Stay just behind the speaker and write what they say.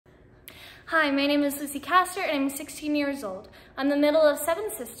Hi, my name is Lucy Castor and I'm 16 years old. I'm the middle of 7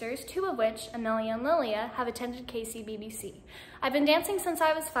 sisters, 2 of which, Amelia and Lilia, have attended KCBBC. I've been dancing since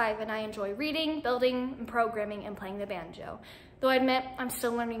I was 5 and I enjoy reading, building, and programming and playing the banjo, though I admit I'm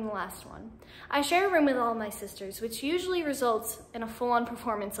still learning the last one. I share a room with all of my sisters, which usually results in a full-on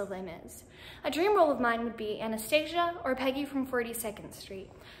performance of Les Mis. A dream role of mine would be Anastasia or Peggy from 42nd Street.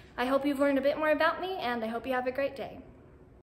 I hope you've learned a bit more about me and I hope you have a great day.